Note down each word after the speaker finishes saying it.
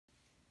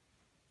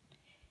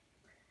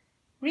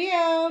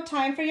Rio,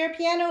 time for your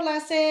piano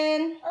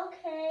lesson.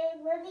 Okay,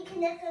 let me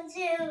connect on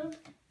Zoom.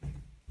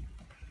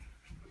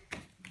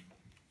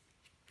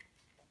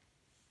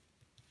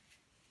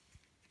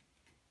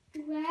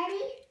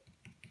 Ready?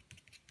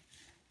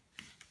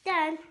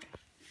 Done.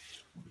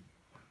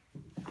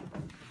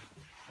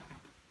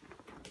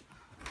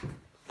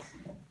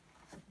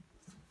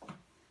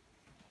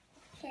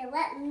 Okay,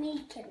 let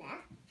me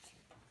connect.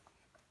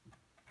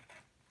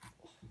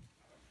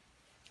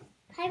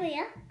 Hi,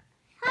 Ria.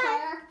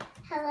 Hi.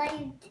 How are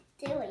you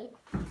doing?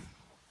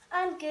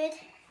 I'm good.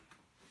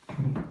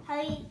 How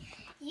are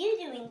you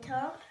doing,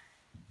 Tom?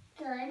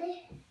 Good.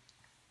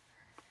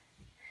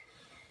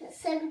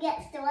 So we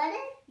get started?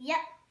 Yep.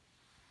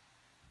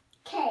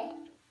 Okay.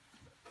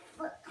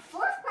 First,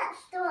 let's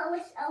start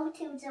with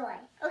O2 Joy.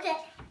 Okay.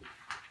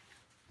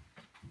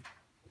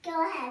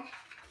 Go ahead.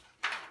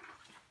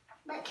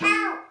 But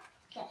count.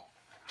 Okay.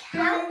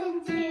 Count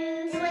and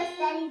two. Do a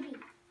steady beat.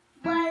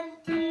 1,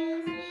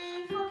 2,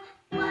 3, 4.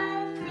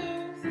 1, 2,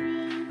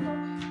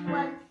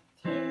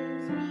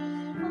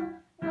 3, 4.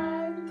 1,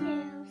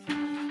 2,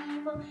 3,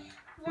 4.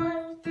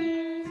 1,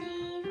 2, 3,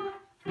 4.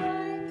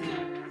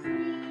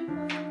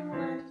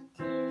 1, 2,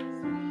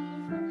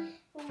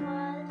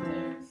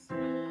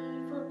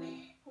 3, 4.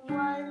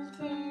 1,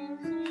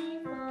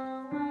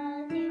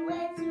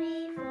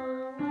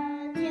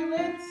 2,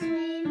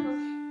 3, 4. 1, 2, 3, 4. 1, 2, 3, 4.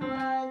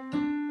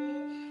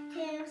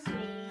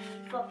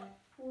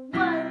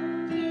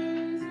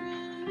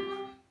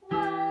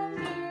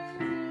 1, 2,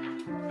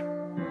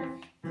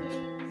 3,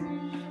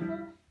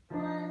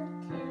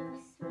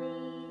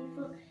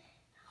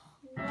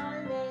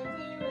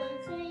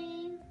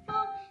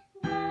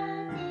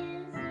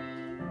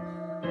 4. 1,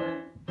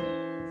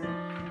 2,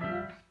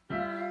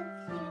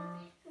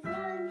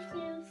 and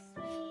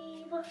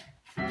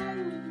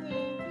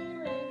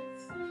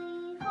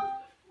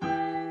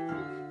 3, 4.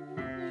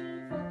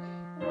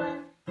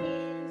 1, 2,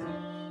 and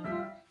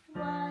 3,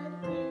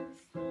 4. 1,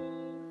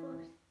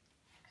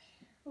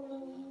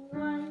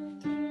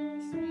 2,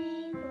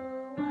 3, 4. 1, 2, 3, 4. 1, 2, 3, 4. 1, 2, 3, 4. 1, 2, 3, 4. 1 and 2 and 3, 4. 1, 2, 3, 4. 1, 2, 3, 4. 1, 2, 3, 4. 1 and 2 and 3, 4. 1, 2, 3, 4. 1, 2, 3, 4. 1, 2, 3, 4. 1, 2,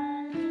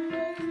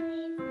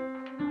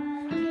 3,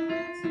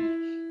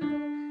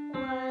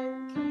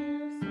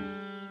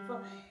 4. 1, 2, 3, 4. 1, 2, 3,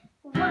 4. 1, 2,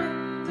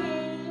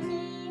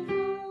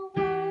 3,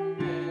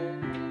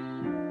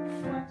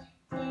 4. 1,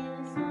 2,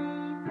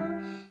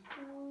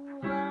 3, 4.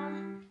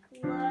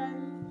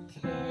 1,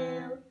 2,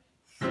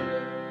 3,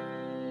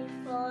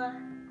 4.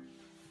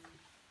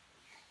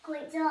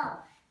 Great job.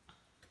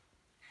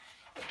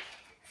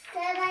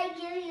 Should I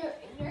give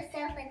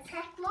yourself a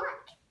check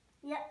mark?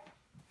 Yep.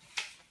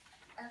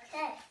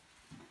 Okay.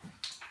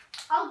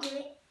 I'll do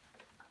it.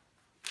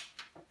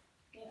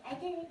 Okay, I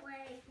didn't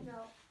wear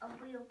a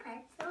real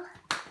pencil.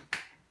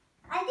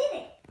 I did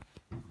it.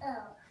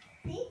 Oh,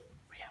 see?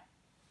 Yeah.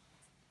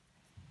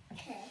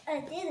 Okay, I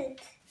did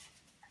it.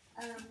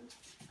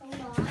 Hold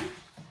on.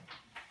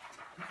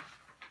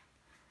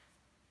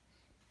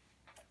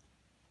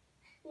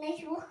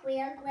 Nice work, we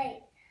are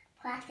great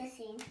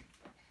practicing.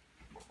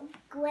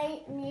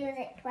 Great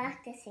music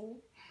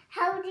practicing.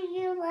 How do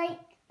you like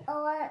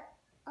our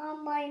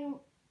online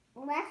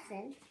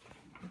lesson?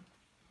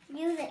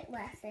 Music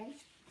lesson.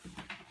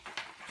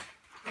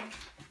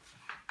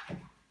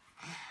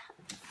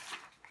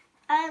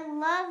 I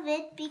love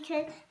it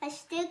because I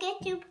still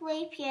get to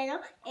play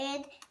piano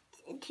and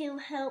to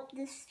help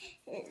this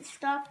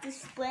stop the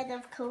spread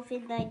of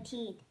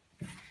COVID-19.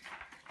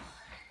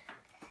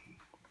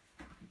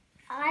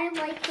 I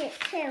like it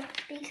too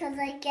because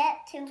I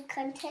get to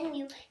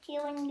continue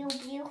hearing new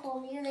beautiful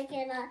music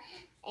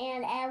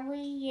and every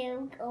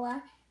year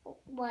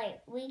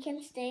we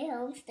can stay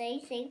home, stay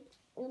safe,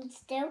 and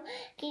still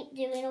keep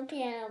doing a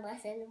piano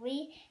lesson.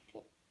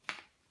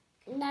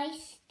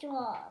 Nice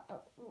job.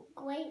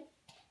 Great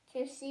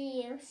to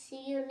see you.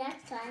 See you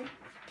next time.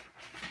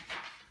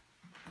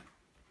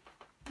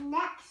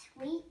 Next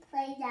week,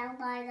 play Down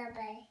by the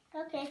Bay.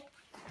 Okay.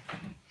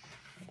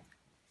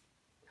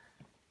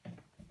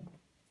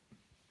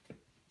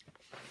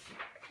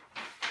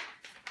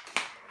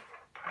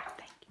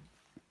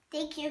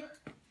 Thank you.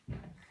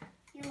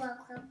 You're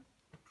welcome.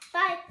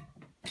 Bye.